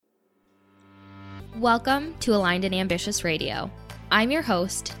Welcome to Aligned and Ambitious Radio. I'm your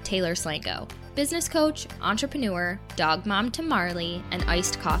host, Taylor Slango, business coach, entrepreneur, dog mom to Marley, and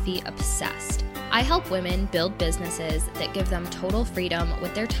iced coffee obsessed. I help women build businesses that give them total freedom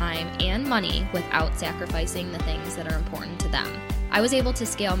with their time and money without sacrificing the things that are important to them. I was able to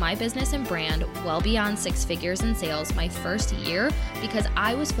scale my business and brand well beyond 6 figures in sales my first year because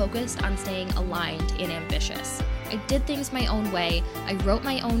I was focused on staying aligned and ambitious. I did things my own way, I wrote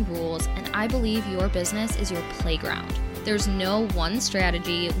my own rules, and I believe your business is your playground. There's no one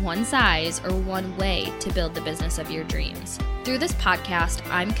strategy, one size, or one way to build the business of your dreams. Through this podcast,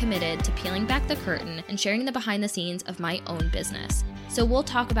 I'm committed to peeling back the curtain and sharing the behind the scenes of my own business. So we'll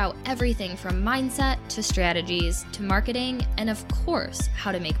talk about everything from mindset to strategies to marketing and, of course,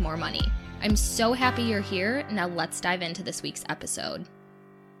 how to make more money. I'm so happy you're here. Now let's dive into this week's episode.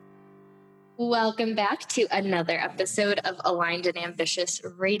 Welcome back to another episode of Aligned and Ambitious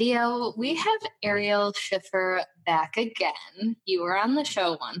Radio. We have Ariel Schiffer back again. You were on the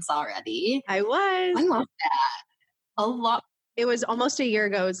show once already. I was. I love that. A lot. It was almost a year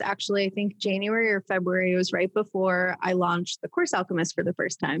ago. It was actually, I think, January or February. It was right before I launched the Course Alchemist for the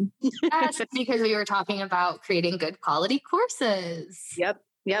first time. Yes, because we were talking about creating good quality courses. Yep.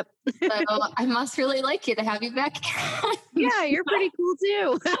 So I must really like you to have you back. Yeah, you're pretty cool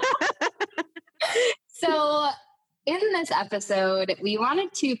too. So in this episode, we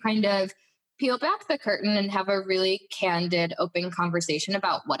wanted to kind of peel back the curtain and have a really candid, open conversation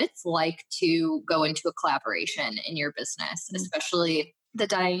about what it's like to go into a collaboration in your business, especially the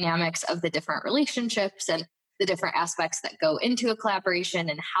dynamics of the different relationships and the different aspects that go into a collaboration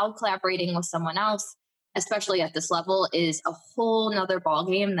and how collaborating with someone else, especially at this level, is a whole nother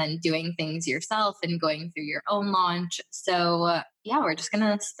ballgame than doing things yourself and going through your own launch. So we're just going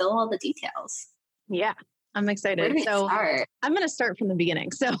to spill all the details. Yeah, I'm excited. So I'm going to start from the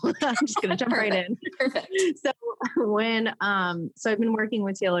beginning. So I'm just going to jump right in. Perfect. So I've been working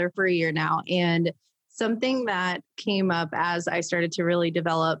with Taylor for a year now, and something that came up as I started to really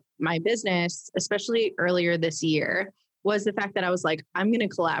develop my business, especially earlier this year, was the fact that I was like, I'm going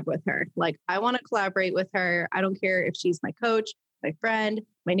to collab with her. Like, I want to collaborate with her. I don't care if she's my coach, my friend,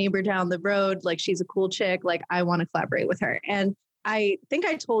 my neighbor down the road. Like, she's a cool chick. Like, I want to collaborate with her. And I think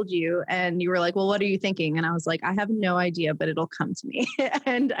I told you, and you were like, well, what are you thinking? And I was like, I have no idea, but it'll come to me.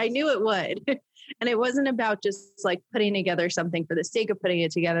 And I knew it would. And it wasn't about just like putting together something for the sake of putting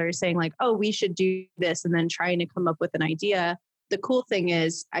it together, saying like, oh, we should do this, and then trying to come up with an idea. The cool thing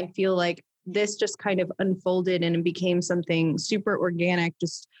is, I feel like this just kind of unfolded and it became something super organic,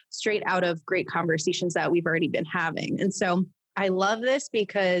 just straight out of great conversations that we've already been having. And so I love this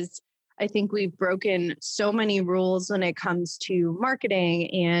because I think we've broken so many rules when it comes to marketing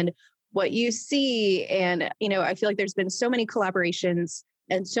and what you see. And, I feel like there's been so many collaborations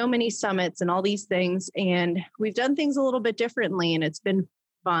and so many summits and all these things. And we've done things a little bit differently, and it's been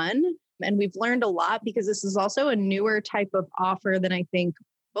fun. And we've learned a lot because this is also a newer type of offer than I think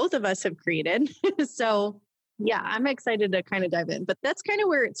both of us have created. So yeah, I'm excited to kind of dive in. But that's kind of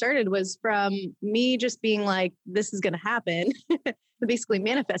where it started, was from me just being like, this is going to happen, basically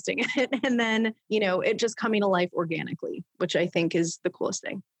manifesting it. And then, it just coming to life organically, which I think is the coolest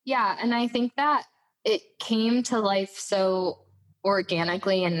thing. Yeah. And I think that it came to life so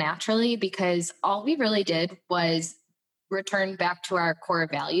organically and naturally because all we really did was return back to our core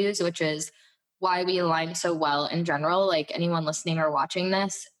values, which is why we align so well in general. Like, anyone listening or watching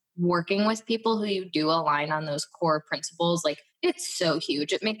this, working with people who you do align on those core principles, like, it's so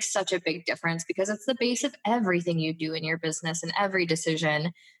huge. It makes such a big difference because it's the base of everything you do in your business and every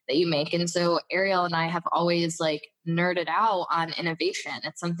decision that you make. And so Ariel and I have always nerded out on innovation.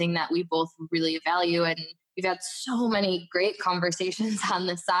 It's something that we both really value. And we've had so many great conversations on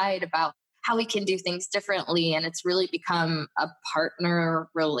the side about how we can do things differently. And it's really become a partner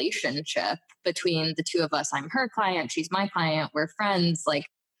relationship between the two of us. I'm her client, she's my client, we're friends.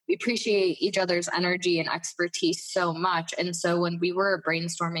 We appreciate each other's energy and expertise so much. And so when we were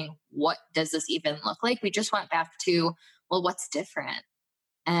brainstorming, what does this even look like? We just went back to, well, what's different?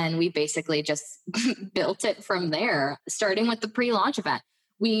 And we basically just built it from there, starting with the pre-launch event.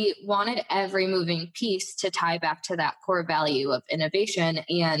 We wanted every moving piece to tie back to that core value of innovation.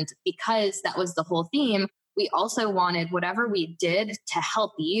 And because that was the whole theme, we also wanted whatever we did to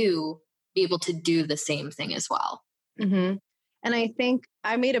help you be able to do the same thing as well. Mm-hmm. And I think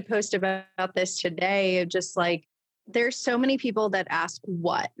I made a post about this today, just there's so many people that ask,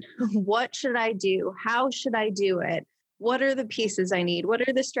 what should I do? How should I do it? What are the pieces I need? What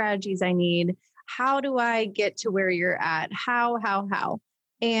are the strategies I need? How do I get to where you're at? How?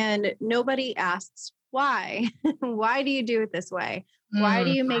 And nobody asks why. Why do you do it this way? Why do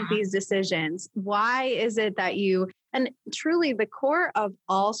Mm. you make these decisions? Why is it that and truly the core of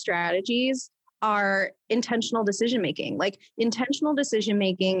all strategies are intentional decision making. Like intentional decision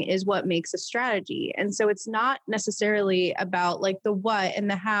making is what makes a strategy. And so it's not necessarily about like the what and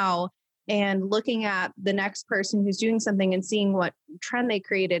the how and looking at the next person who's doing something and seeing what trend they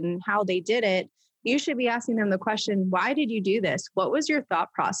created and how they did it. You should be asking them the question, why did you do this? What was your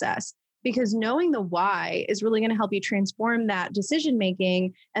thought process? Because knowing the why is really going to help you transform that decision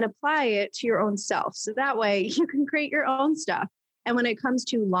making and apply it to your own self. So that way you can create your own stuff. And when it comes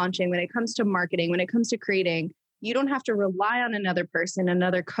to launching, when it comes to marketing, when it comes to creating, you don't have to rely on another person,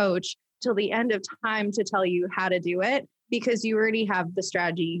 another coach till the end of time to tell you how to do it because you already have the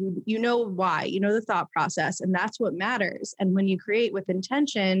strategy. You know why, you know the thought process, and that's what matters. And when you create with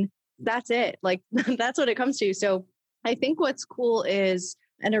intention, that's it. Like that's what it comes to. So I think what's cool is,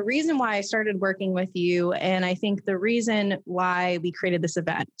 and a reason why I started working with you, and I think the reason why we created this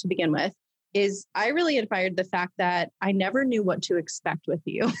event to begin with, is I really admired the fact that I never knew what to expect with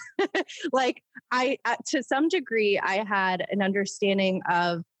you. Like to some degree, I had an understanding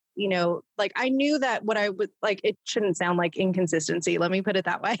of, like I knew that what I would like, it shouldn't sound like inconsistency. Let me put it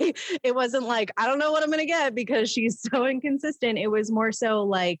that way. It wasn't like, I don't know what I'm going to get because she's so inconsistent. It was more so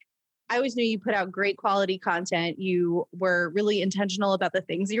like, I always knew you put out great quality content. You were really intentional about the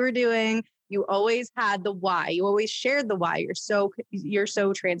things you were doing. You always had the why. You always shared the why. You're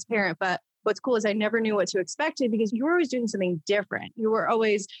so transparent. But what's cool is I never knew what to expect because you were always doing something different. You were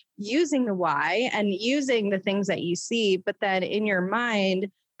always using the why and using the things that you see, but then in your mind,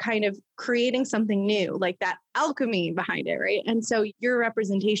 kind of creating something new, like that alchemy behind it, right? And so you're a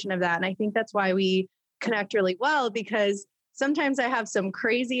representation of that. And I think that's why we connect really well, because sometimes I have some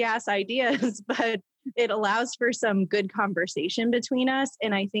crazy ass ideas, but it allows for some good conversation between us.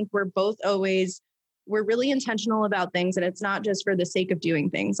 And I think we're really intentional about things. And it's not just for the sake of doing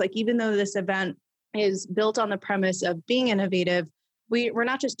things. Like, even though this event is built on the premise of being innovative, we're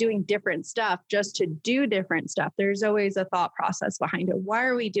not just doing different stuff just to do different stuff. There's always a thought process behind it. Why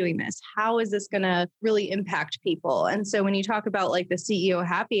are we doing this? How is this going to really impact people? And so when you talk about like the CEO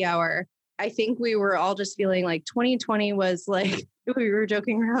happy hour, I think we were all just feeling like 2020 was like, we were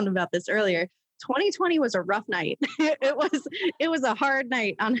joking around about this earlier. 2020 was a rough night. It was a hard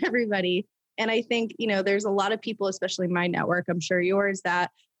night on everybody. And I think, there's a lot of people, especially my network, I'm sure yours,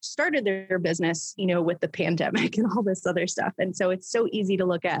 that started their business, with the pandemic and all this other stuff. And so it's so easy to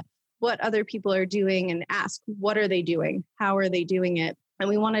look at what other people are doing and ask, what are they doing? How are they doing it? And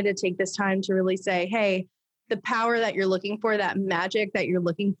we wanted to take this time to really say, hey, the power that you're looking for, that magic that you're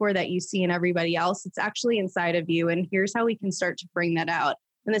looking for that you see in everybody else, it's actually inside of you. And here's how we can start to bring that out.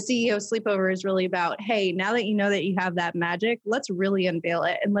 And the CEO sleepover is really about, hey, now that you know that you have that magic, let's really unveil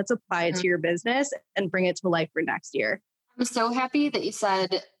it and let's apply it to your business and bring it to life for next year. I'm so happy that you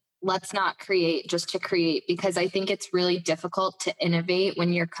said, let's not create just to create, because I think it's really difficult to innovate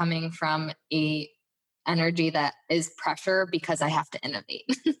when you're coming from a energy that is pressure because I have to innovate.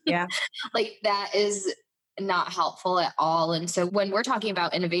 Yeah. Like that is not helpful at all. And so when we're talking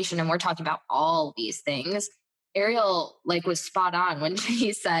about innovation and we're talking about all these things, Ariel was spot on when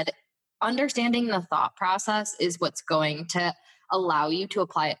she said, understanding the thought process is what's going to allow you to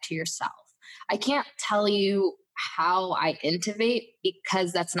apply it to yourself. I can't tell you how I innovate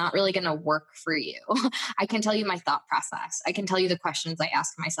because that's not really going to work for you. I can tell you my thought process. I can tell you the questions I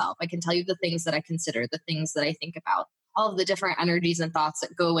ask myself. I can tell you the things that I consider, the things that I think about, all of the different energies and thoughts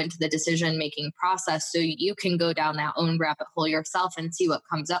that go into the decision-making process so you can go down that own rabbit hole yourself and see what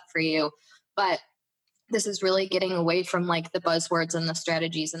comes up for you. But this is really getting away from the buzzwords and the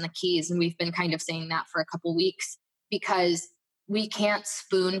strategies and the keys. And we've been kind of saying that for a couple weeks because we can't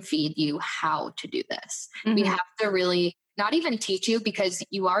spoon feed you how to do this. Mm-hmm. We have to really not even teach you because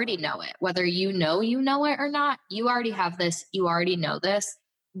you already know it. Whether you know it or not, you already have this, you already know this.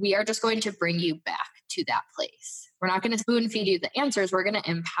 We are just going to bring you back to that place. We're not going to spoon feed you the answers. We're going to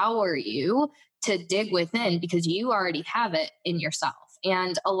empower you to dig within because you already have it in yourself.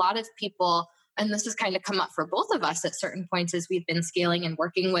 And a lot of people, and this has kind of come up for both of us at certain points as we've been scaling and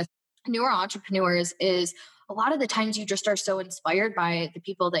working with newer entrepreneurs, is a lot of the times you just are so inspired by the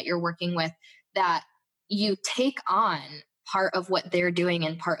people that you're working with that you take on part of what they're doing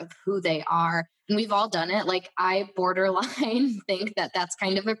and part of who they are. And we've all done it. I borderline think that that's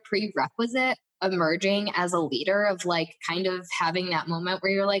kind of a prerequisite emerging as a leader of kind of having that moment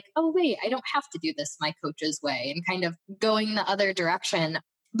where you're like, oh, wait, I don't have to do this my coach's way, and kind of going the other direction.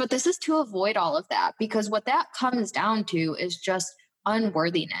 But this is to avoid all of that, because what that comes down to is just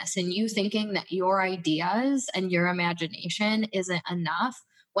unworthiness and you thinking that your ideas and your imagination isn't enough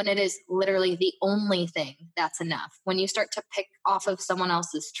when it is literally the only thing that's enough. When you start to pick off of someone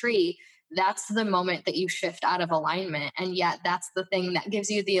else's tree, that's the moment that you shift out of alignment. And yet that's the thing that gives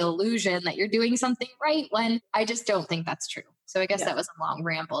you the illusion that you're doing something right, when I just don't think that's true. So I guess Yeah. that was a long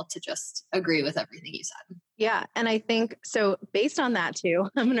ramble to just agree with everything you said. Yeah. And I think so, based on that too,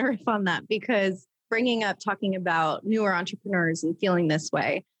 I'm going to riff on that because bringing up talking about newer entrepreneurs and feeling this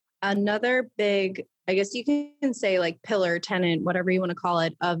way, another big, I guess you can say like pillar, tenant, whatever you want to call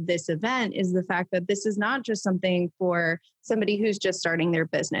it, of this event is the fact that this is not just something for somebody who's just starting their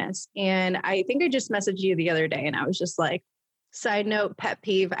business. And I think I just messaged you the other day and I was just like, side note, pet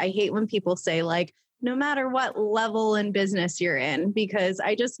peeve. I hate when people say like, no matter what level in business you're in, because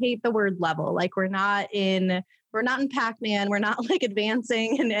I just hate the word level. Like we're not in Pac-Man. We're not like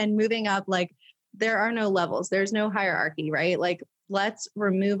advancing and moving up. Like there are no levels. There's no hierarchy, right? Like let's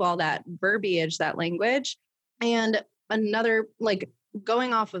remove all that verbiage, that language. And another, like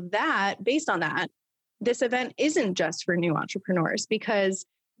going off of that, based on that, this event isn't just for new entrepreneurs because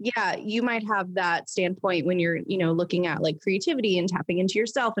yeah, you might have that standpoint when you're, looking at like creativity and tapping into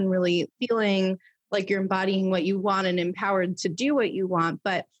yourself and really feeling like you're embodying what you want and empowered to do what you want.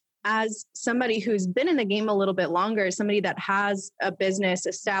 But as somebody who's been in the game a little bit longer, somebody that has a business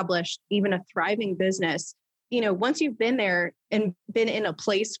established, even a thriving business, once you've been there and been in a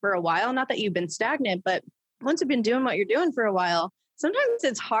place for a while, not that you've been stagnant, but once you've been doing what you're doing for a while, sometimes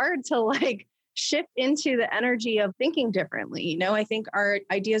it's hard to like shift into the energy of thinking differently. I think our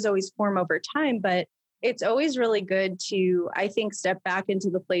ideas always form over time, but it's always really good to, I think, step back into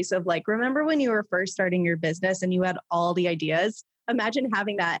the place of like, remember when you were first starting your business and you had all the ideas? Imagine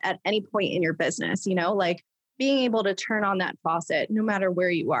having that at any point in your business, like being able to turn on that faucet no matter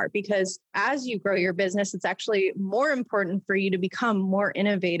where you are, because as you grow your business, it's actually more important for you to become more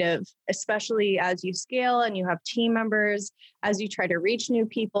innovative, especially as you scale and you have team members, as you try to reach new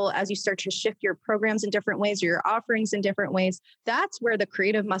people, as you start to shift your programs in different ways or your offerings in different ways. That's where the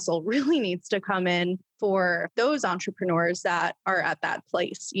creative muscle really needs to come in for those entrepreneurs that are at that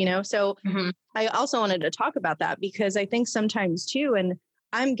place, So I also wanted to talk about that because I think sometimes too, and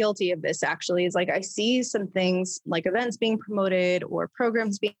I'm guilty of this actually, is like I see some things like events being promoted or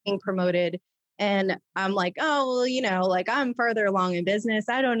programs being promoted. And I'm like, oh, well, like I'm farther along in business.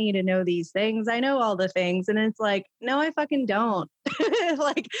 I don't need to know these things. I know all the things. And it's like, no, I fucking don't.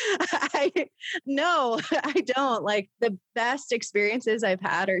 Like, no, I don't. Like the best experiences I've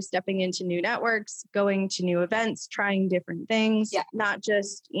had are stepping into new networks, going to new events, trying different things, not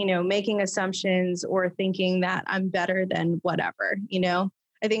just, making assumptions or thinking that I'm better than whatever,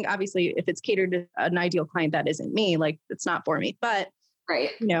 I think obviously if it's catered to an ideal client, that isn't me, like it's not for me, but right.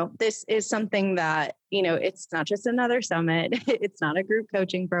 This is something that, it's not just another summit. It's not a group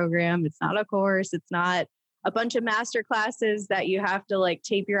coaching program. It's not a course. It's not a bunch of master classes that you have to like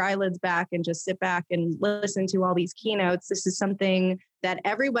tape your eyelids back and just sit back and listen to all these keynotes. This is something that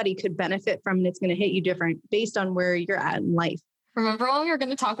everybody could benefit from. And it's going to hit you different based on where you're at in life. Remember when we were going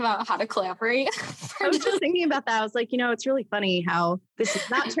to talk about how to collaborate? I was just thinking about that. I was like, it's really funny how this is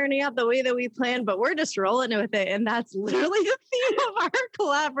not turning out the way that we planned, but we're just rolling with it. And that's literally the theme of our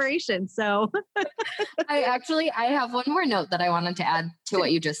collaboration. So I have one more note that I wanted to add to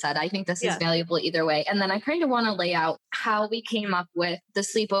what you just said. I think this is valuable either way. And then I kind of want to lay out how we came up with the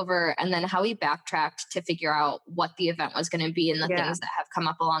sleepover and then how we backtracked to figure out what the event was going to be and the things that have come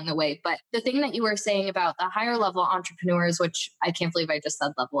up along the way. But the thing that you were saying about the higher level entrepreneurs, which I can't believe I just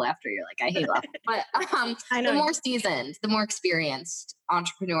said level after you're like, I hate level, but I know. The more seasoned, the more experienced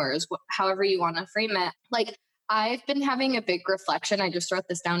entrepreneurs, however you want to frame it, like I've been having a big reflection. I just wrote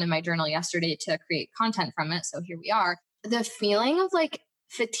this down in my journal yesterday to create content from it. So here we are. The feeling of like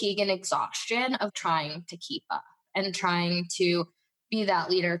fatigue and exhaustion of trying to keep up and trying to be that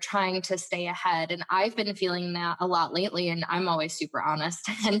leader, trying to stay ahead. And I've been feeling that a lot lately. And I'm always super honest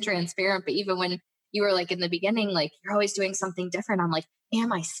and transparent. But even when you were like in the beginning, like you're always doing something different, I'm like,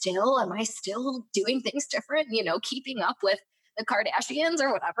 am I still doing things different? Keeping up with the Kardashians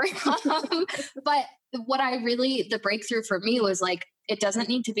or whatever. But the breakthrough for me was like, it doesn't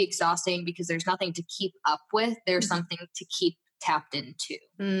need to be exhausting because there's nothing to keep up with. There's something to keep tapped into.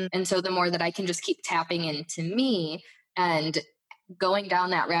 And so the more that I can just keep tapping into me and going down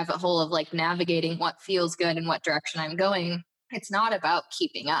that rabbit hole of like navigating what feels good and what direction I'm going, it's not about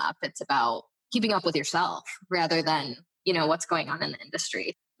keeping up. It's about keeping up with yourself rather than, what's going on in the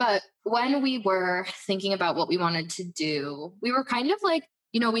industry. But when we were thinking about what we wanted to do, we were kind of like,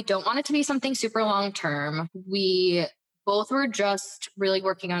 we don't want it to be something super long term. We both were just really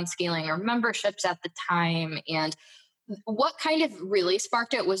working on scaling our memberships at the time. And what kind of really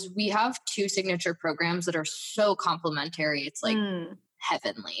sparked it was we have two signature programs that are so complementary. It's like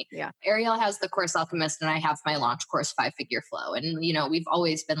heavenly. Yeah. Ariel has the Course Alchemist and I have my launch course, 5-Figure Flow. And, we've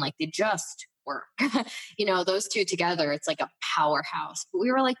always been like, they just work. Those two together, it's like a powerhouse. But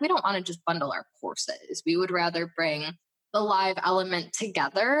we were like, we don't want to just bundle our courses. We would rather bring the live element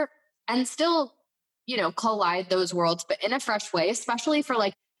together and still, collide those worlds, but in a fresh way, especially for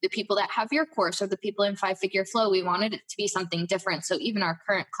like the people that have your course or the people in 5-Figure Flow. We wanted it to be something different. So even our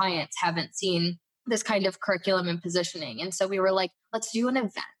current clients haven't seen this kind of curriculum and positioning. And so we were like, let's do an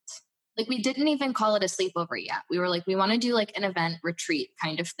event. Like we didn't even call it a sleepover yet. We were like, we want to do like an event retreat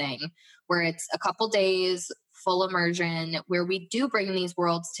kind of thing where it's a couple days, full immersion, where we do bring these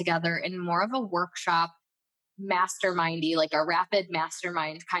worlds together in more of a workshop, mastermindy, like a rapid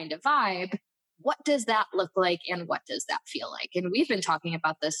mastermind kind of vibe. What does that look like and what does that feel like? And we've been talking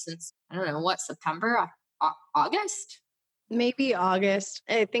about this since, I don't know, September, August? Maybe August.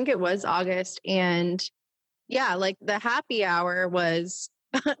 I think it was August. And yeah, like the happy hour was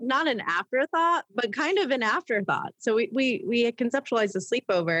not an afterthought, but kind of an afterthought. So we had conceptualized a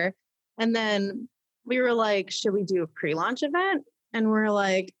sleepover and then we were like, should we do a pre-launch event? And we're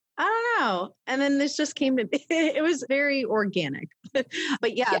like, I don't know. And then this just came to be, it was very organic.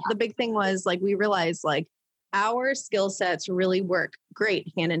 But yeah, the big thing was like, we realized like our skill sets really work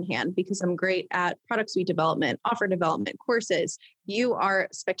great hand in hand because I'm great at product suite development, offer development, courses. You are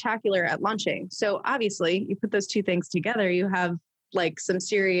spectacular at launching. So obviously you put those two things together, you have like some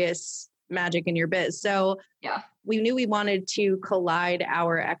serious magic in your biz. So we knew we wanted to collide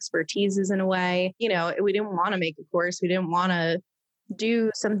our expertises in a way. We didn't want to make a course. We didn't want to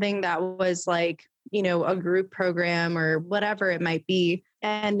do something that was like, a group program or whatever it might be.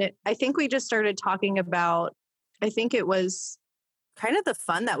 And I think we just started talking about, I think it was kind of the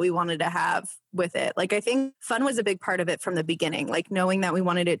fun that we wanted to have with it. Like, I think fun was a big part of it from the beginning, like knowing that we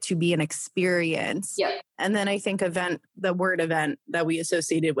wanted it to be an experience. Yeah. And then I think the word event that we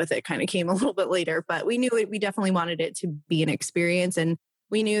associated with it kind of came a little bit later, but we knew we definitely wanted it to be an experience. And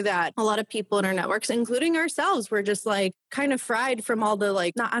we knew that a lot of people in our networks, including ourselves, were just like kind of fried from all the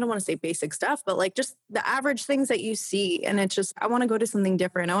I don't want to say basic stuff, but like just the average things that you see. And it's just, I want to go to something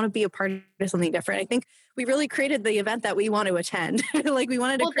different. I want to be a part of something different. I think we really created the event that we want to attend. Like we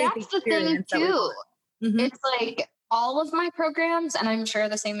wanted to create that's the thing too. It's like all of my programs, and I'm sure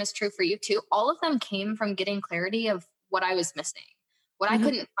the same is true for you too, all of them came from getting clarity of what I was missing. What I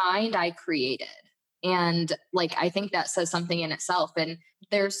couldn't find, I created. And like, I think that says something in itself. And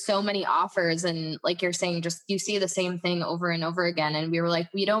there's so many offers. And like you're saying, just you see the same thing over and over again. And we were like,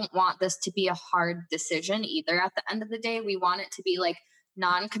 we don't want this to be a hard decision either. At the end of the day, we want it to be like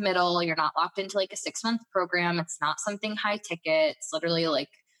non-committal. You're not locked into like a 6-month program. It's not something high ticket. It's literally like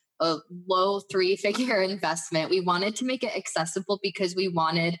a low 3-figure investment. We wanted to make it accessible because we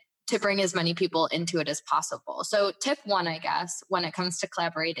wanted to bring as many people into it as possible. So tip 1, I guess, when it comes to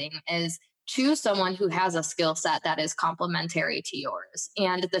collaborating is choose someone who has a skill set that is complementary to yours.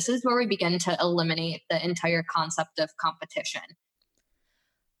 And this is where we begin to eliminate the entire concept of competition.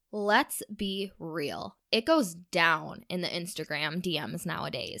 Let's be real. It goes down in the Instagram DMs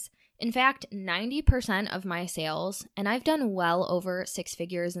nowadays. In fact, 90% of my sales, and I've done well over 6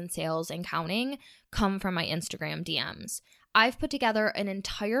 figures in sales and counting, come from my Instagram DMs. I've put together an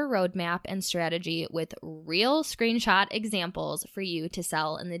entire roadmap and strategy with real screenshot examples for you to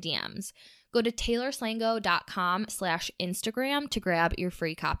sell in the DMs. Go to taylorslango.com/Instagram to grab your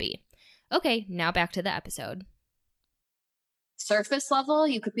free copy. Okay, now back to the episode. Surface level,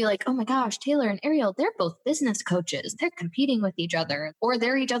 you could be like, oh my gosh, Taylor and Ariel, they're both business coaches. They're competing with each other or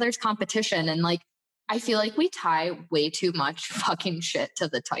they're each other's competition. And like, I feel like we tie way too much fucking shit to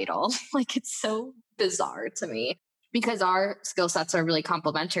the title. Like, it's so bizarre to me because our skill sets are really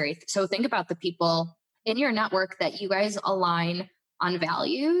complementary. So think about the people in your network that you guys align on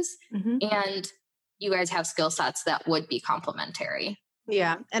values and you guys have skill sets that would be complementary.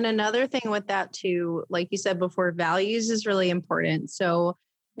 Yeah. And another thing with that too, like you said before, values is really important. So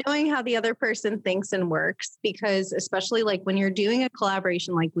knowing how the other person thinks and works, because especially like when you're doing a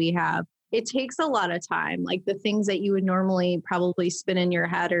collaboration like we have, it takes a lot of time. Like the things that you would normally probably spin in your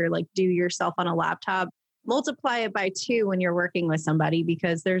head or like do yourself on a laptop, multiply it by 2 when you're working with somebody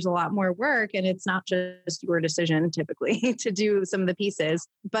because there's a lot more work and it's not just your decision typically to do some of the pieces,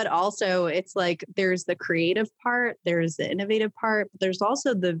 but also it's like there's the creative part, there's the innovative part, but there's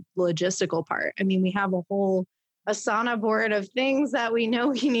also the logistical part. I mean, we have a whole Asana board of things that we know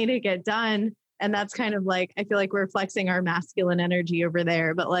we need to get done. And that's kind of like, I feel like we're flexing our masculine energy over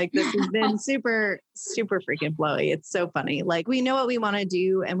there, but like this has been super, super freaking flowy. It's so funny. Like we know what we want to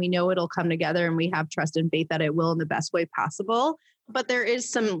do and we know it'll come together and we have trust and faith that it will in the best way possible. But there is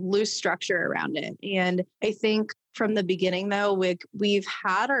some loose structure around it. And I think from the beginning though, we've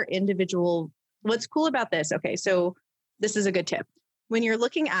had our individual, what's cool about this? Okay. So this is a good tip. When you're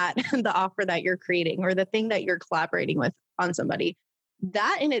looking at the offer that you're creating or the thing that you're collaborating with on somebody,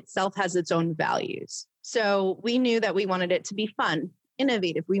 that in itself has its own values. So we knew that we wanted it to be fun,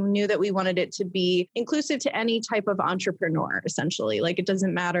 innovative. We knew that we wanted it to be inclusive to any type of entrepreneur, essentially. Like it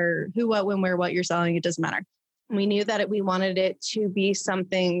doesn't matter who, what, when, where, what you're selling. It doesn't matter. We knew that we wanted it to be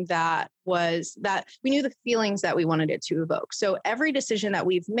something that we knew the feelings that we wanted it to evoke. So every decision that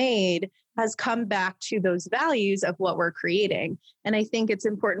we've made has come back to those values of what we're creating. And I think it's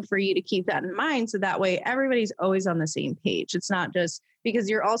important for you to keep that in mind. So that way everybody's always on the same page. It's not just because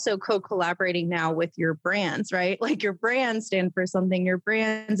you're also co-collaborating now with your brands, right? Like your brands stand for something, your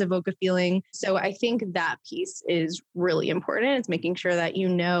brands evoke a feeling. So I think that piece is really important. It's making sure that you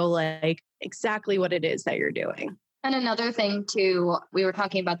know like exactly what it is that you're doing. And another thing too, we were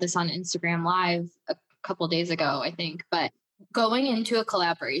talking about this on Instagram Live a couple days ago, I think, but going into a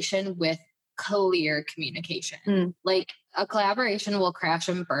collaboration with clear communication. Like a collaboration will crash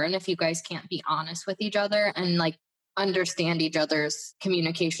and burn if you guys can't be honest with each other and like understand each other's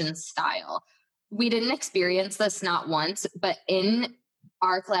communication style. We didn't experience this not once, but in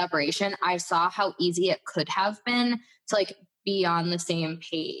our collaboration, I saw how easy it could have been to like be on the same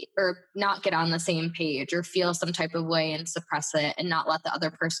page or not get on the same page or feel some type of way and suppress it and not let the other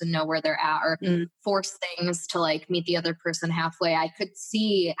person know where they're at or force things to like meet the other person halfway. I could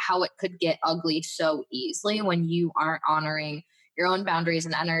see how it could get ugly so easily when you aren't honoring your own boundaries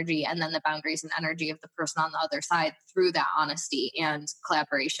and energy and then the boundaries and energy of the person on the other side through that honesty and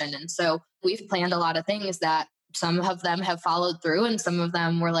collaboration. And so we've planned a lot of things that some of them have followed through and some of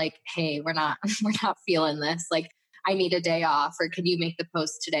them were like, hey, we're not feeling this. Like, I need a day off, or could you make the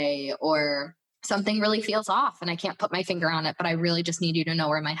post today? Or something really feels off and I can't put my finger on it, but I really just need you to know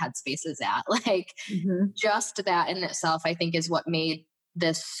where my headspace is at. Like just that in itself, I think is what made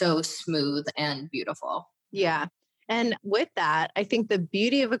this so smooth and beautiful. Yeah. And with that, I think the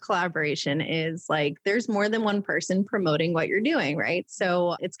beauty of a collaboration is like there's more than one person promoting what you're doing, right?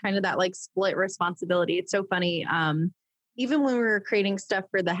 So it's kind of that like split responsibility. It's so funny. Even when we were creating stuff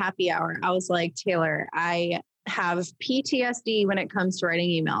for the happy hour, I was like, Taylor, I have PTSD when it comes to writing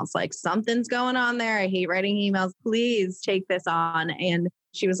emails. Like something's going on there. I hate writing emails. Please take this on. And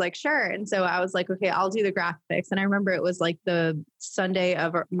she was like, sure. And so I was like, okay, I'll do the graphics. And I remember it was like the Sunday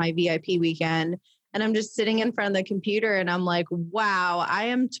of my VIP weekend. And I'm just sitting in front of the computer and I'm like, wow, I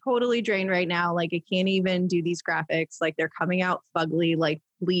am totally drained right now. Like I can't even do these graphics. Like they're coming out fugly. Like,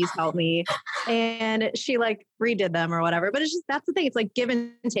 please help me. And she like redid them or whatever. But it's just, that's the thing. It's like give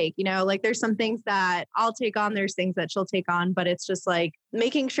and take, you know, like there's some things that I'll take on. There's things that she'll take on, but it's just like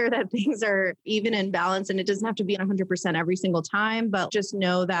making sure that things are even in balance and it doesn't have to be 100% every single time, but just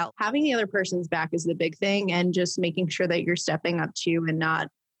know that having the other person's back is the big thing and just making sure that you're stepping up to and not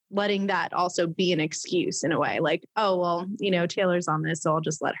letting that also be an excuse in a way like, oh, well, you know, Taylor's on this, so I'll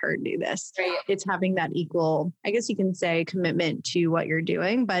just let her do this. Right. It's having that equal, I guess you can say, commitment to what you're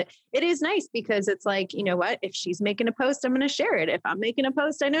doing. But it is nice because it's like, you know what, if she's making a post, I'm going to share it. If I'm making a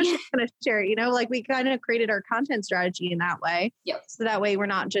post, I know she's going to share it. You know, like we kind of created our content strategy in that way. Yep. So that way we're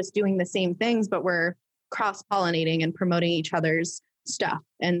not just doing the same things, but we're cross-pollinating and promoting each other's stuff.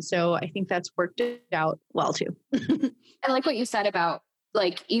 And so I think that's worked out well too. I like what you said about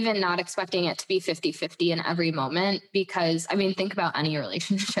like even not expecting it to be 50-50 in every moment, because I mean, think about any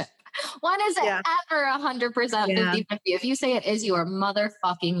relationship. When is it ever 100% 50-50? If you say it is, you are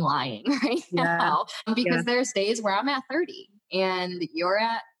motherfucking lying right now. Because there's days where I'm at 30 and you're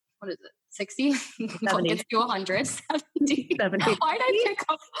at, what is it? 60? 70. Gets to 100. 70. 70. Why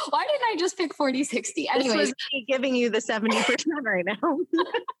didn't I just pick 40, 60? Anyways. This was me giving you the 70% right now.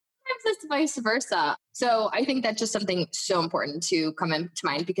 It's vice versa. So I think that's just something so important to come into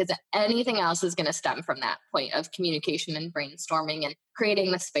mind, because anything else is going to stem from that point of communication and brainstorming and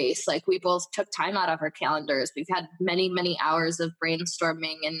creating the space. Like we both took time out of our calendars. We've had many, many hours of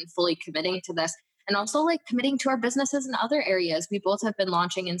brainstorming and fully committing to this. And also like committing to our businesses in other areas. We both have been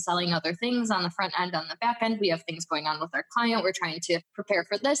launching and selling other things on the front end, on the back end. We have things going on with our client. We're trying to prepare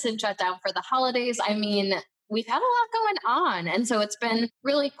for this and shut down for the holidays. I mean, we've had a lot going on. And so it's been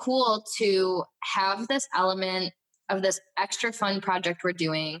really cool to have this element of this extra fun project we're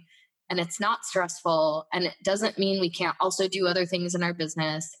doing. And it's not stressful. And it doesn't mean we can't also do other things in our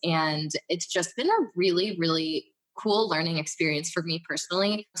business. And it's just been a really, really cool learning experience for me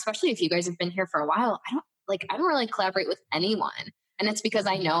personally, especially if you guys have been here for a while. I don't really collaborate with anyone. And it's because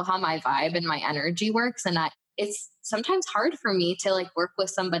I know how my vibe and my energy works. And it's sometimes hard for me to like work with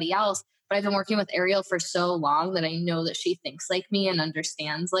somebody else. But I've been working with Ariel for so long that I know that she thinks like me and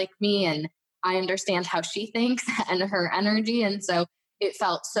understands like me. And I understand how she thinks and her energy. And so it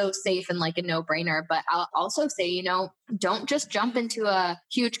felt so safe and like a no brainer. But I'll also say, don't just jump into a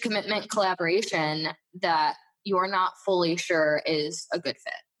huge commitment collaboration that you're not fully sure is a good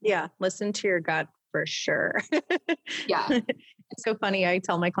fit. Yeah. Listen to your gut for sure. Yeah. It's so funny. I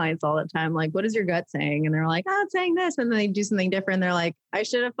tell my clients all the time, like, what is your gut saying? And they're like, oh, it's saying this. And then they do something different. They're like, I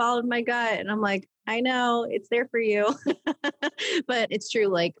should have followed my gut. And I'm like, I know it's there for you. But it's true.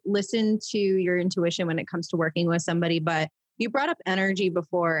 Like, listen to your intuition when it comes to working with somebody. But you brought up energy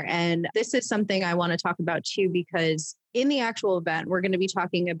before, and this is something I want to talk about too, because in the actual event, we're going to be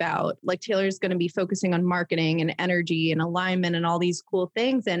talking about, like, Taylor's going to be focusing on marketing and energy and alignment and all these cool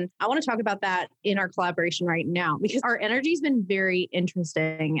things. And I want to talk about that in our collaboration right now, because our energy has been very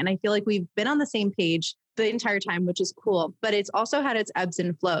interesting. And I feel like we've been on the same page the entire time, which is cool, but it's also had its ebbs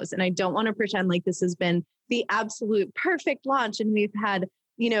and flows. And I don't want to pretend like this has been the absolute perfect launch and we've had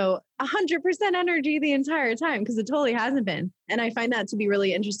 100% energy the entire time, because it totally hasn't been. And I find that to be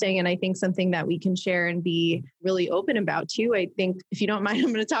really interesting. And I think something that we can share and be really open about too. I think, if you don't mind,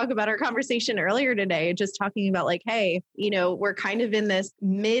 I'm going to talk about our conversation earlier today, just talking about like, hey, we're kind of in this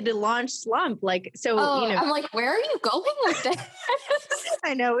mid-launch slump. Like, so, I'm like, where are you going with this?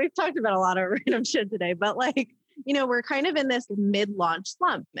 I know we've talked about a lot of random shit today, but like, we're kind of in this mid-launch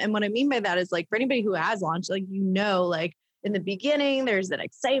slump. And what I mean by that is, like, for anybody who has launched, like, like, in the beginning, there's that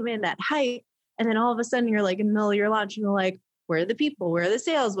excitement, that hype. And then all of a sudden you're like in the middle of your launch and you're like, where are the people? Where are the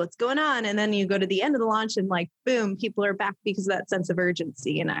sales? What's going on? And then you go to the end of the launch and like, boom, people are back because of that sense of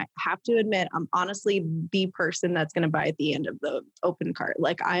urgency. And I have to admit, I'm honestly the person that's going to buy at the end of the open cart.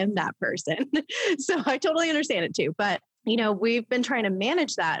 Like, I am that person. So I totally understand it too. But we've been trying to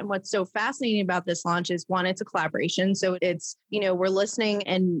manage that. And what's so fascinating about this launch is, one, it's a collaboration. So it's, we're listening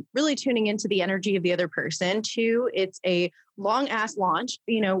and really tuning into the energy of the other person. Two, it's a long ass launch.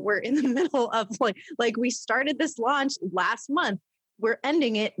 We're in the middle of like we started this launch last month. We're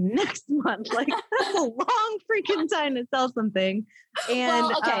ending it next month. Like, that's a long freaking time to sell something. And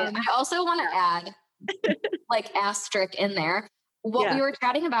I also want to add like asterisk in there. What we were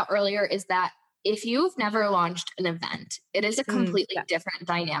chatting about earlier is that if you've never launched an event, it is a completely different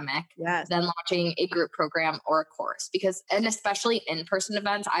dynamic than launching a group program or a course, and especially in-person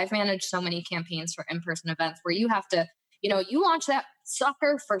events. I've managed so many campaigns for in-person events where you have to, you launch that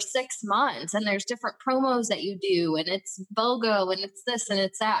sucker for 6 months and there's different promos that you do and it's BOGO and it's this and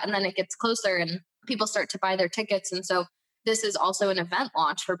it's that. And then it gets closer and people start to buy their tickets. And so this is also an event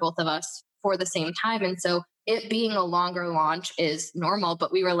launch for both of us for the same time. And so it being a longer launch is normal,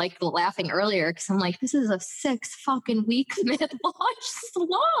 but we were like laughing earlier because I'm like, this is a 6 fucking week mid-launch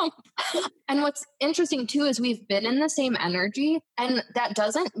slump. And what's interesting too is we've been in the same energy, and that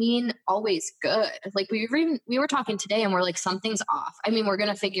doesn't mean always good. Like we were talking today and we're like, something's off. I mean, we're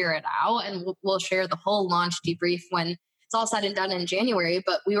going to figure it out and we'll share the whole launch debrief when it's all said and done in January,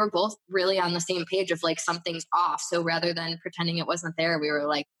 but we were both really on the same page of like, something's off. So rather than pretending it wasn't there, we were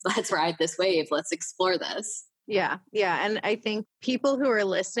like, let's ride this wave. Let's explore this. Yeah. Yeah. And I think people who are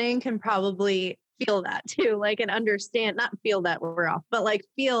listening can probably feel that too, like, and understand, not feel that we're off, but like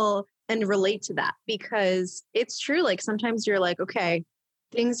feel and relate to that, because it's true. Like, sometimes you're like, okay,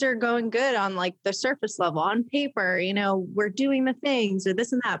 things are going good on like the surface level on paper, we're doing the things or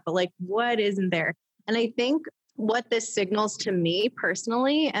this and that, but like, what isn't there? And I think what this signals to me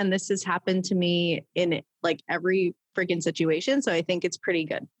personally, and this has happened to me in like every freaking situation, so I think it's pretty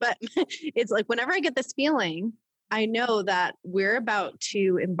good. But it's like, whenever I get this feeling, I know that we're about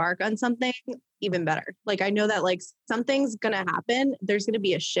to embark on something even better. Like, I know that like something's going to happen. There's going to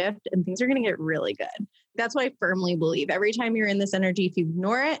be a shift and things are going to get really good. That's what I firmly believe. Every time you're in this energy, if you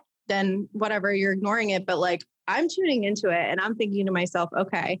ignore it, then whatever, you're ignoring it. But like, I'm tuning into it and I'm thinking to myself,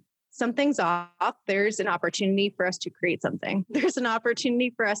 okay, something's off. There's an opportunity for us to create something. There's an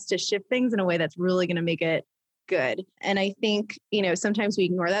opportunity for us to shift things in a way that's really going to make it good. And I think, sometimes we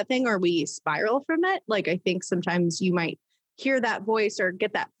ignore that thing or we spiral from it. Like, I think sometimes you might hear that voice or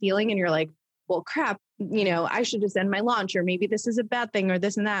get that feeling and you're like, well, crap, I should just end my launch, or maybe this is a bad thing or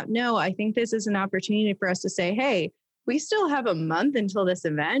this and that. No, I think this is an opportunity for us to say, hey, we still have a month until this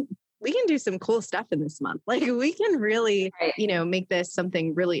event. We can do some cool stuff in this month. Like, we can really, make this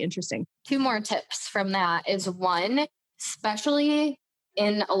something really interesting. 2 more tips from that is, one, especially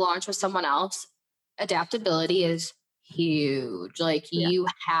in a launch with someone else, adaptability is huge. Like, you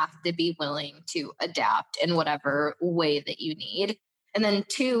have to be willing to adapt in whatever way that you need. And then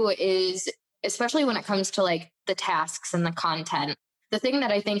 2 is, especially when it comes to like the tasks and the content, the thing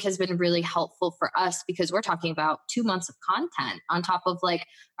that I think has been really helpful for us, because we're talking about 2 months of content on top of like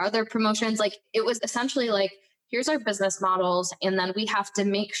our other promotions. Like, it was essentially like, here's our business models. And then we have to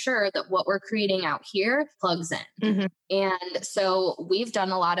make sure that what we're creating out here plugs in. Mm-hmm. And so we've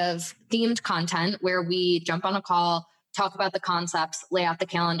done a lot of themed content where we jump on a call, talk about the concepts, lay out the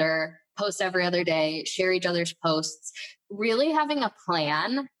calendar, post every other day, share each other's posts, really having a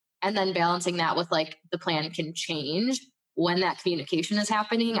plan and then balancing that with like the plan can change when that communication is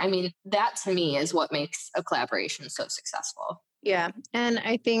happening. I mean, that to me is what makes a collaboration so successful. Yeah. And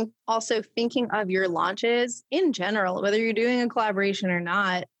I think also thinking of your launches in general, whether you're doing a collaboration or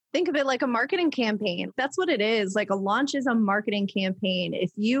not, think of it like a marketing campaign. That's what it is. Like a launch is a marketing campaign.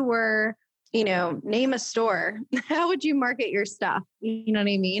 If you were, name a store, how would you market your stuff? You know what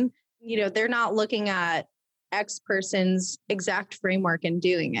I mean? They're not looking at X person's exact framework and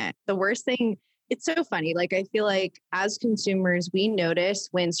doing it. The worst thing, it's so funny. Like, I feel like as consumers, we notice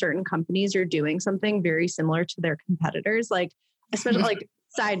when certain companies are doing something very similar to their competitors. Like, especially like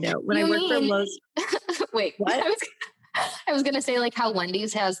side note, when I worked for Lowe's. Wait, what? I was going to say like how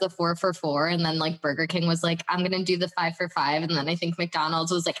Wendy's has the 4 for $4 and then like Burger King was like, I'm going to do the 5 for $5. And then I think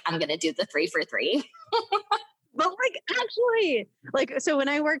McDonald's was like, I'm going to do the 3 for $3. But like actually, like, so when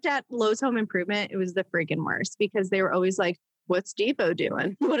I worked at Lowe's Home Improvement, it was the freaking worst because they were always like, what's Depot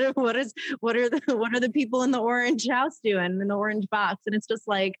doing? What are the people in the orange house doing in the orange box? And it's just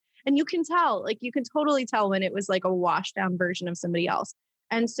like, and you can totally tell when it was like a washed down version of somebody else.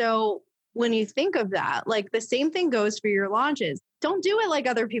 And so when you think of that, like the same thing goes for your launches. Don't do it like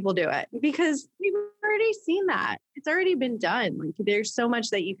other people do it because you've already seen that. It's already been done. Like there's so much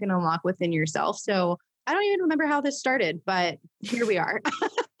that you can unlock within yourself. So I don't even remember how this started, but here we are.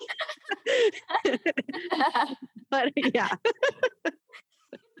 But yeah.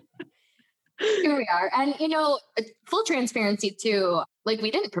 Here we are. And, full transparency too, like we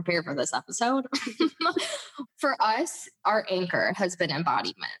didn't prepare for this episode. For us, our anchor has been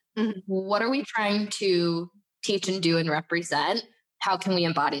embodiment. Mm-hmm. What are we trying to teach and do and represent? How can we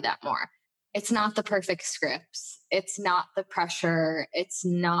embody that more? It's not the perfect scripts. It's not the pressure. It's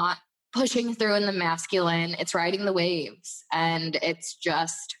not pushing through in the masculine. It's riding the waves. And it's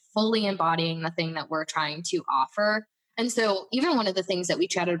just fully embodying the thing that we're trying to offer. And so even one of the things that we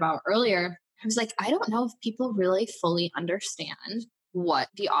chatted about earlier, I was like, I don't know if people really fully understand what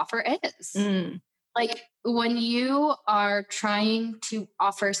the offer is. Like when you are trying to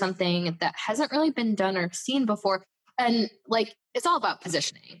offer something that hasn't really been done or seen before, and like it's all about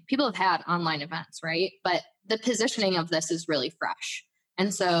positioning. People have had online events, right? But the positioning of this is really fresh.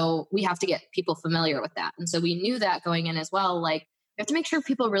 And so we have to get people familiar with that. And so we knew that going in as well. Like we have to make sure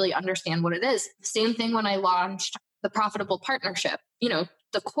people really understand what it is. Same thing when I launched the Profitable Partnership.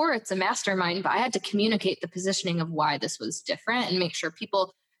 The core, it's a mastermind, but I had to communicate the positioning of why this was different and make sure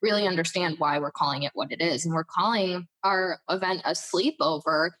people really understand why we're calling it what it is. And we're calling our event a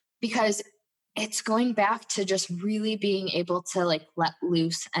sleepover because it's going back to just really being able to like let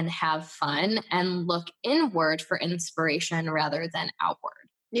loose and have fun and look inward for inspiration rather than outward.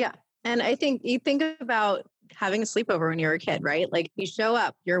 Yeah. And I think you think about having a sleepover when you were a kid, right? Like you show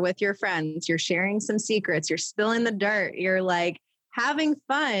up, you're with your friends, you're sharing some secrets, you're spilling the dirt, you're like having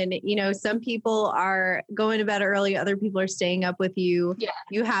fun. Some people are going to bed early, other people are staying up with you. Yeah.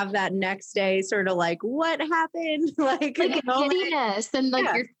 You have that next day sort of like, what happened? Like giddiness and like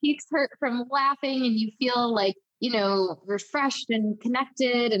your cheeks hurt from laughing and you feel like, refreshed and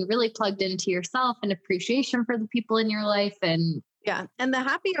connected and really plugged into yourself and appreciation for the people in your life. And yeah. And the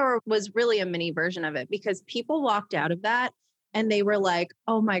happy hour was really a mini version of it because people walked out of that and they were like,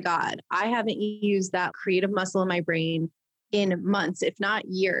 oh my God, I haven't used that creative muscle in my brain in months, if not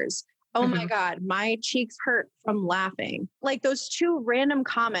years. Oh my God, my cheeks hurt from laughing. Like those 2 random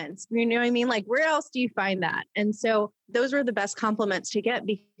comments, you know what I mean? Like where else do you find that? And so those were the best compliments to get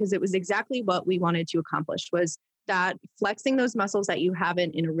because it was exactly what we wanted to accomplish was that flexing those muscles that you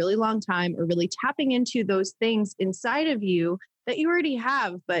haven't in a really long time or really tapping into those things inside of you that you already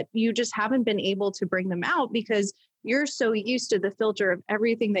have, but you just haven't been able to bring them out because you're so used to the filter of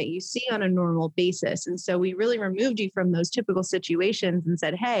everything that you see on a normal basis. And so we really removed you from those typical situations and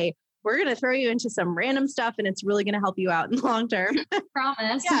said, hey, we're going to throw you into some random stuff and it's really going to help you out in the long term.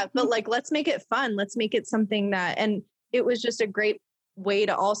 Promise. Yeah. But like, let's make it fun. Let's make it something that, and it was just a great way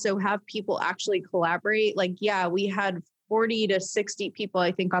to also have people actually collaborate. Like, yeah, we had 40 to 60 people,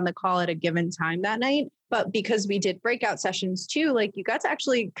 I think, on the call at a given time that night. But because we did breakout sessions too, like you got to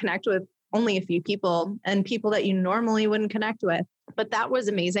actually connect with only a few people and people that you normally wouldn't connect with. But that was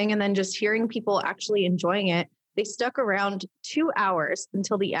amazing. And then just hearing people actually enjoying it. They stuck around 2 hours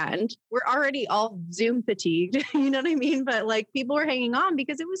until the end. We're already all Zoom fatigued, you know what I mean? But like people were hanging on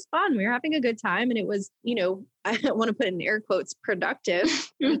because it was fun. We were having a good time and it was, I want to put in air quotes,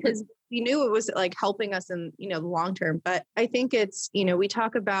 productive, because we knew it was like helping us in, the long term. But I think it's, we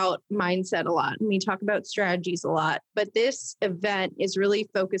talk about mindset a lot and we talk about strategies a lot, but this event is really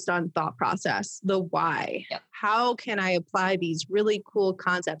focused on thought process, the why. Yep. How can I apply these really cool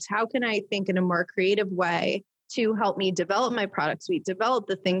concepts? How can I think in a more creative way to help me develop my product suite, develop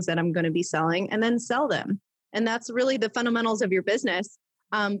the things that I'm going to be selling, and then sell them? And that's really the fundamentals of your business.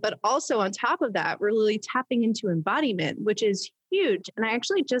 But also on top of that, we're really tapping into embodiment, which is huge. And I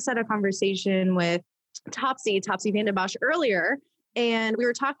actually just had a conversation with Topsy Van den Bosch earlier. And we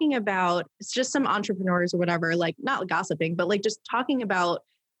were talking about, it's just some entrepreneurs or whatever, like not gossiping, but like just talking about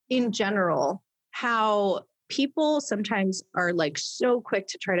in general, how people sometimes are like so quick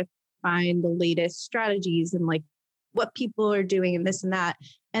to try to find the latest strategies and like what people are doing and this and that.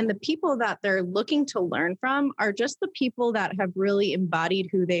 And the people that they're looking to learn from are just the people that have really embodied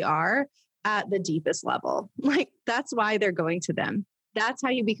who they are at the deepest level. Like that's why they're going to them. That's how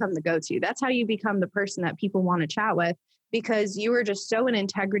you become the go-to. That's how you become the person that people want to chat with, because you are just so in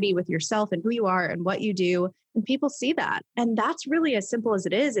integrity with yourself and who you are and what you do. And people see that. And that's really as simple as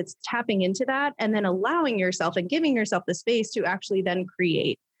it is. It's tapping into that and then allowing yourself and giving yourself the space to actually then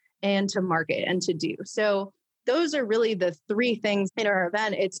create and to market and to do. So those are really the three things in our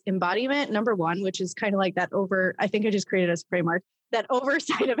event. It's embodiment, number one, which is kind of like that I think I just created a framework, that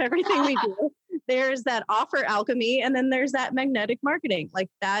oversight of everything we do. There's that offer alchemy, and then there's that magnetic marketing. Like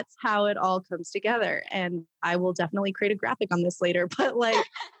that's how it all comes together. And I will definitely create a graphic on this later, but like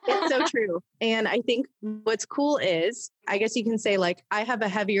it's so true. And I think what's cool is, I guess you can say like, I have a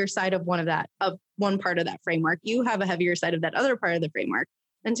heavier side of one part of that framework. You have a heavier side of that other part of the framework.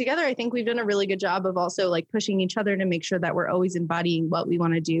 And together, I think we've done a really good job of also like pushing each other to make sure that we're always embodying what we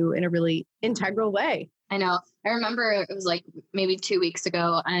want to do in a really integral way. I know. I remember it was like maybe 2 weeks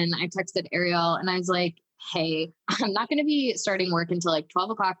ago and I texted Ariel and I was like, hey, I'm not going to be starting work until like 12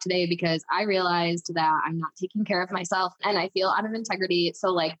 o'clock today because I realized that I'm not taking care of myself and I feel out of integrity. So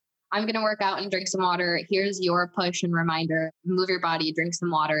like, I'm going to work out and drink some water. Here's your push and reminder, move your body, drink some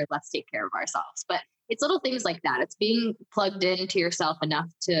water. Let's take care of ourselves. But it's little things like that. It's being plugged into yourself enough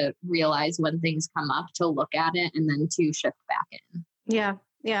to realize when things come up, to look at it and then to shift back in. Yeah.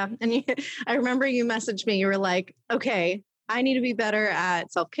 Yeah. And I remember you messaged me, you were like, okay, I need to be better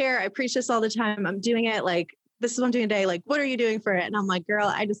at self-care. I preach this all the time. I'm doing it. Like, this is what I'm doing today. Like, what are you doing for it? And I'm like, girl,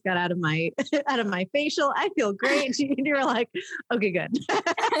 I just got out of my facial. I feel great. And you were like, okay, good.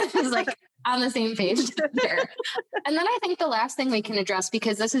 It was like on the same page there. And then I think the last thing we can address,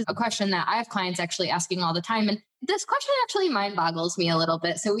 because this is a question that I have clients actually asking all the time. And this question actually mind boggles me a little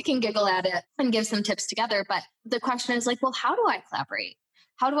bit. So we can giggle at it and give some tips together. But the question is like, well, how do I collaborate?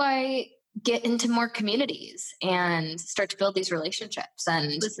 How do I get into more communities and start to build these relationships?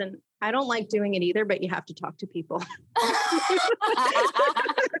 And listen, I don't like doing it either, but you have to talk to people.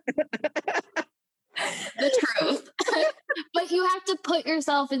 The truth. But you have to put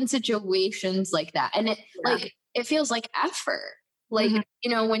yourself in situations like that. And it feels like effort. Like,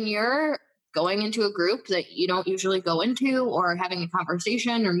 when you're going into a group that you don't usually go into, or having a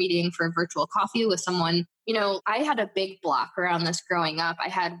conversation or meeting for a virtual coffee with someone, I had a big block around this growing up. I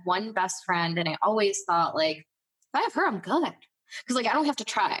had one best friend and I always thought like, if I have her, I'm good. Because like, I don't have to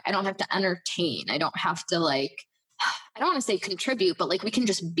try. I don't have to entertain. I don't have to like, I don't want to say contribute, but like we can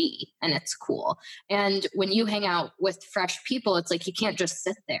just be and it's cool. And when you hang out with fresh people, it's like, you can't just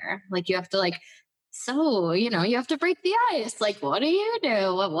sit there. Like you have to like, so, you have to break the ice. Like, what do you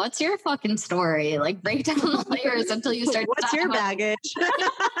do? What's your fucking story? Like break down the layers until you start. What's your baggage?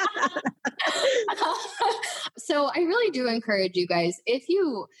 So I really do encourage you guys,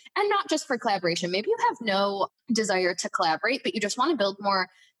 and not just for collaboration, maybe you have no desire to collaborate, but you just want to build more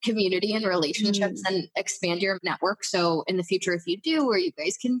community and relationships and expand your network. So in the future, if you do, or you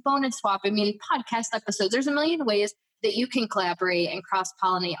guys can bonus swap, podcast episodes, there's a million ways that you can collaborate and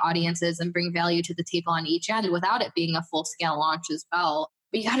cross-pollinate audiences and bring value to the table on each end without it being a full-scale launch as well.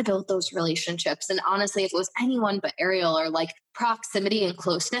 But you got to build those relationships. And honestly, if it was anyone but Ariel, or like proximity and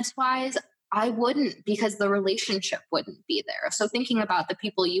closeness wise, I wouldn't, because the relationship wouldn't be there. So thinking about the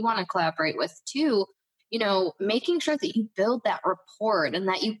people you want to collaborate with too, making sure that you build that rapport and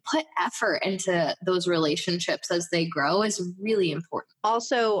that you put effort into those relationships as they grow is really important.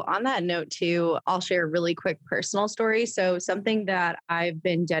 Also, on that note too, I'll share a really quick personal story. So something that I've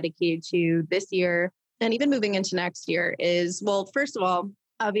been dedicated to this year and even moving into next year is, well, first of all,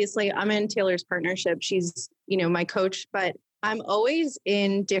 obviously I'm in Taylor's partnership. She's, my coach, but I'm always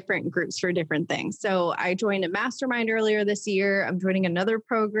in different groups for different things. So I joined a mastermind earlier this year. I'm joining another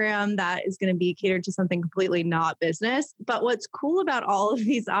program that is going to be catered to something completely not business. But what's cool about all of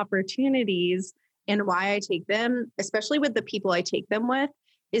these opportunities And why I take them, especially with the people I take them with,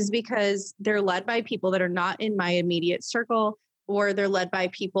 is because they're led by people that are not in my immediate circle, or they're led by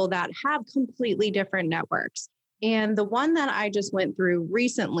people that have completely different networks. And the one that I just went through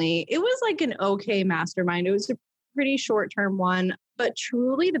recently, it was like an okay mastermind. It was a pretty short-term one, but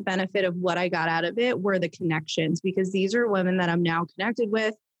truly the benefit of what I got out of it were the connections, because these are women that I'm now connected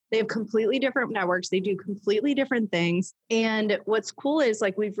with. They have completely different networks. They do completely different things. And what's cool is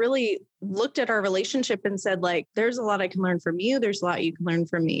like, we've really looked at our relationship and said, like, there's a lot I can learn from you. There's a lot you can learn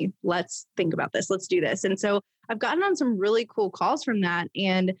from me. Let's think about this. Let's do this. And so I've gotten on some really cool calls from that.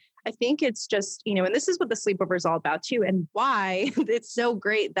 And I think it's just, and this is what the sleepover is all about too. And why it's so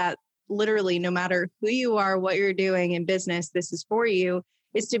great that literally no matter who you are, what you're doing in business, this is for you,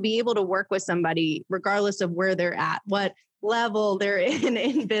 is to be able to work with somebody regardless of where they're at, what level they're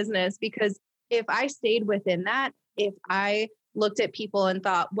in business. Because if I stayed within that, if I looked at people and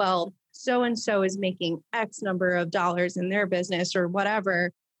thought, well, so-and-so is making X number of dollars in their business or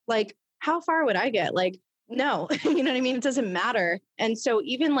whatever, like, how far would I get? Like, no, you know what I mean? It doesn't matter. And so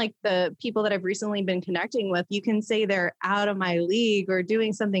even like the people that I've recently been connecting with, you can say they're out of my league or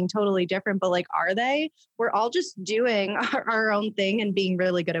doing something totally different, but like, are they? We're all just doing our own thing and being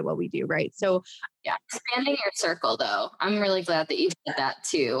really good at what we do. Right. So yeah, expanding your circle though. I'm really glad that you did that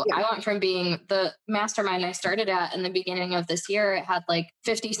too. Yeah. I went from being the mastermind I started at in the beginning of this year. It had like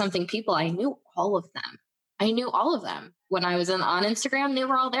 50 something people. I knew all of them. When I was on Instagram, they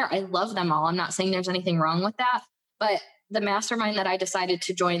were all there. I love them all. I'm not saying there's anything wrong with that, but the mastermind that I decided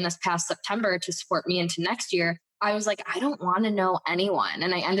to join this past September to support me into next year, I was like, I don't want to know anyone.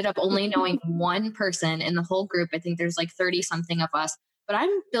 And I ended up only knowing one person in the whole group. I think there's like 30 something of us, but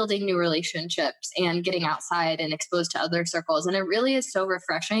I'm building new relationships and getting outside and exposed to other circles. And it really is so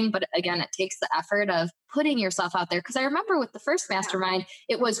refreshing. But again, it takes the effort of putting yourself out there. Because I remember with the first mastermind,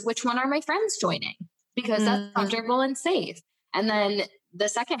 it was, which one are my friends joining? Because that's comfortable and safe. And then the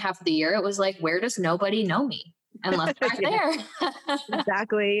second half of the year, it was like, where does nobody know me? Unless I'm there.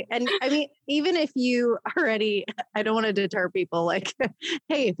 Exactly. And I mean, even if you already, I don't want to deter people like,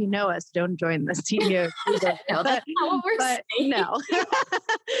 hey, if you know us, don't join this team. No, that's not what we're saying. No.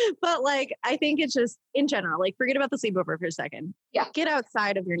 But like, I think it's just in general, like, forget about the sleepover for a second. Yeah. Get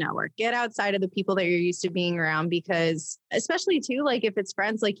outside of your network, get outside of the people that you're used to being around, because especially too, like if it's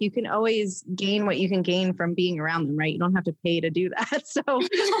friends, like you can always gain what you can gain from being around them, right? You don't have to pay to do that. So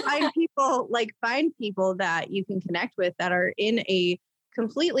find people that you can connect with that are in a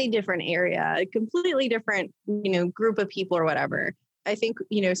completely different area, a completely different, group of people or whatever. I think,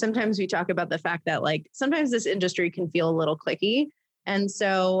 sometimes we talk about the fact that like sometimes this industry can feel a little cliquey. And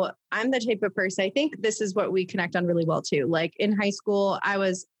so I'm the type of person, I think this is what we connect on really well too. Like in high school, I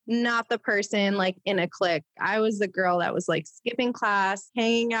was not the person like in a clique. I was the girl that was like skipping class,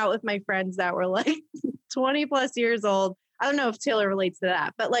 hanging out with my friends that were like 20 plus years old. I don't know if Taylor relates to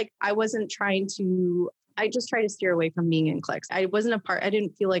that, but like I just try to steer away from being in cliques. I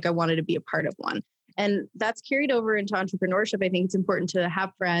didn't feel like I wanted to be a part of one. And that's carried over into entrepreneurship. I think it's important to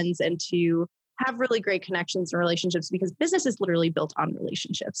have friends and to have really great connections and relationships, because business is literally built on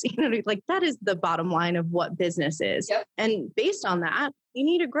relationships. Like that is the bottom line of what business is. Yep. And based on that, you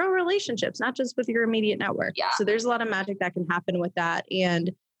need to grow relationships, not just with your immediate network. Yeah. So there's a lot of magic that can happen with that.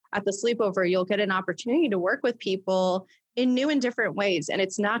 And at the sleepover, you'll get an opportunity to work with people in new and different ways. And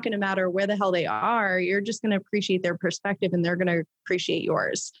it's not going to matter where the hell they are. You're just going to appreciate their perspective and they're going to appreciate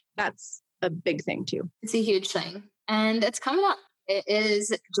yours. That's a big thing too. It's a huge thing. And it's coming up. It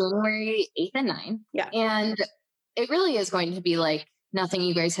is January 8th and 9th. Yeah. And it really is going to be like nothing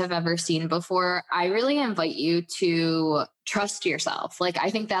you guys have ever seen before. I really invite you to trust yourself. Like, I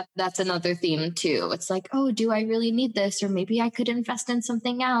think that's another theme too. It's like, oh, do I really need this? Or maybe I could invest in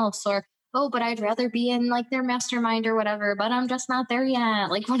something else. Or, oh, but I'd rather be in like their mastermind or whatever, but I'm just not there yet.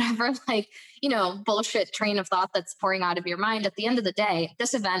 Like whatever, like, bullshit train of thought that's pouring out of your mind. At the end of the day,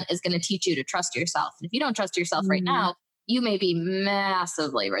 this event is going to teach you to trust yourself. And if you don't trust yourself right now, you may be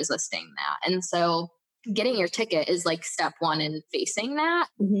massively resisting that. And so getting your ticket is like step one in facing that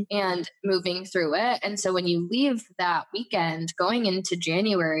and moving through it. And so when you leave that weekend, going into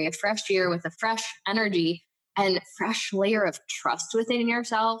January, a fresh year with a fresh energy and fresh layer of trust within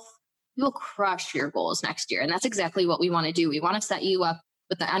yourself, you will crush your goals next year. And that's exactly what we want to do. We want to set you up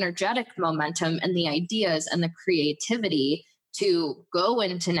with the energetic momentum and the ideas and the creativity to go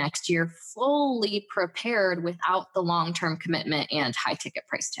into next year fully prepared without the long-term commitment and high ticket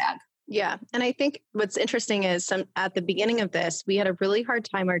price tag. Yeah. And I think what's interesting is at the beginning of this, we had a really hard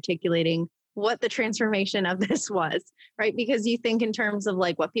time articulating what the transformation of this was, right? Because you think in terms of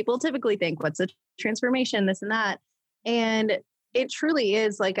like what people typically think, what's a transformation, this and that. And It truly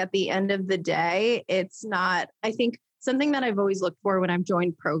is. Like at the end of the day, it's not, I think something that I've always looked for when I've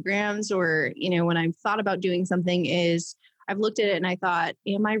joined programs or, when I've thought about doing something is I've looked at it and I thought,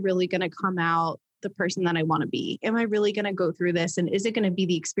 am I really going to come out the person that I want to be? Am I really going to go through this? And is it going to be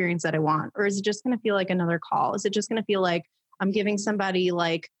the experience that I want? Or is it just going to feel like another call? Is it just going to feel like I'm giving somebody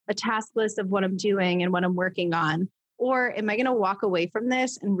like a task list of what I'm doing and what I'm working on? Or am I going to walk away from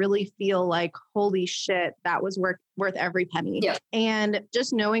this and really feel like, holy shit, that was worth every penny? Yeah. And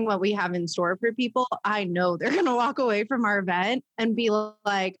just knowing what we have in store for people, I know they're going to walk away from our event and be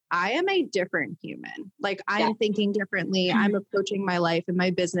like, I am a different human. Like I am thinking differently. I'm approaching my life and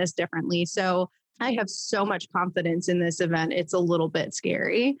my business differently. So I have so much confidence in this event. It's a little bit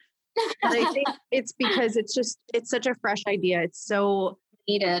scary. But I think it's because it's such a fresh idea. It's so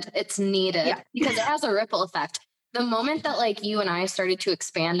needed. It's needed because it has a ripple effect. The moment that like you and I started to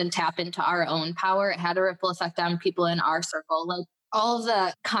expand and tap into our own power, it had a ripple effect on people in our circle. Like all of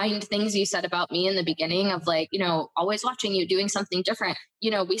the kind things you said about me in the beginning of like, always watching you doing something different.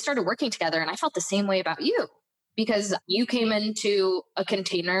 We started working together and I felt the same way about you because you came into a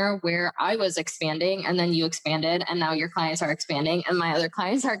container where I was expanding and then you expanded and now your clients are expanding and my other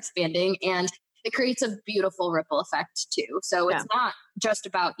clients are expanding and it creates a beautiful ripple effect too. So it's not just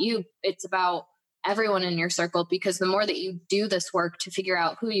about you. It's about everyone in your circle, because the more that you do this work to figure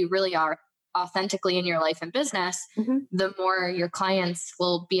out who you really are authentically in your life and business, the more your clients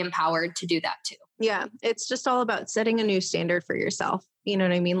will be empowered to do that too. Yeah. It's just all about setting a new standard for yourself. You know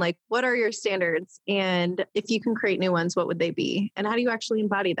what I mean? Like, what are your standards? And if you can create new ones, what would they be? And how do you actually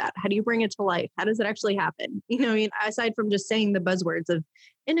embody that? How do you bring it to life? How does it actually happen? Aside from just saying the buzzwords of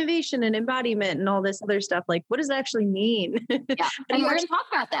innovation and embodiment and all this other stuff, like, what does it actually mean? Yeah. And we're going to talk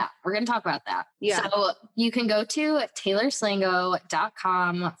about that. Yeah. So you can go to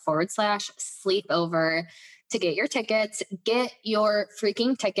taylorslango.com/sleepover to get your tickets, get your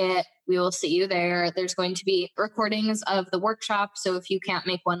freaking ticket. We will see you there. There's going to be recordings of the workshop. So if you can't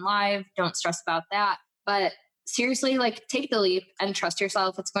make one live, don't stress about that. But seriously, like take the leap and trust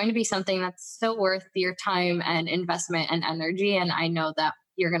yourself. It's going to be something that's so worth your time and investment and energy. And I know that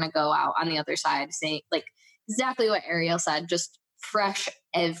you're going to go out on the other side saying like exactly what Ariel said, just fresh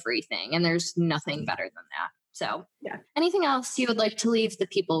everything. And there's nothing better than that. So anything else you would like to leave the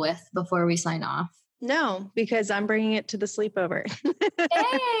people with before we sign off? No, because I'm bringing it to the sleepover.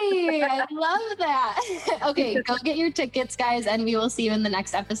 Hey, I love that. Okay, go get your tickets, guys, and we will see you in the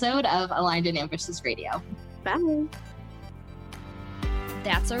next episode of Aligned and Ambitious Radio. Bye.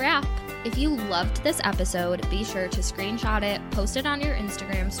 That's a wrap. If you loved this episode, be sure to screenshot it, post it on your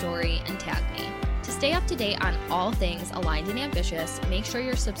Instagram story, and tag me. To stay up to date on all things Aligned and Ambitious, make sure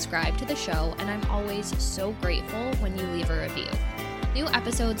you're subscribed to the show, and I'm always so grateful when you leave a review. New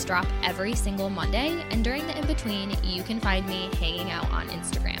episodes drop every single Monday, and during the in-between, you can find me hanging out on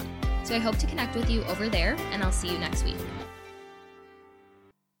Instagram. So I hope to connect with you over there, and I'll see you next week.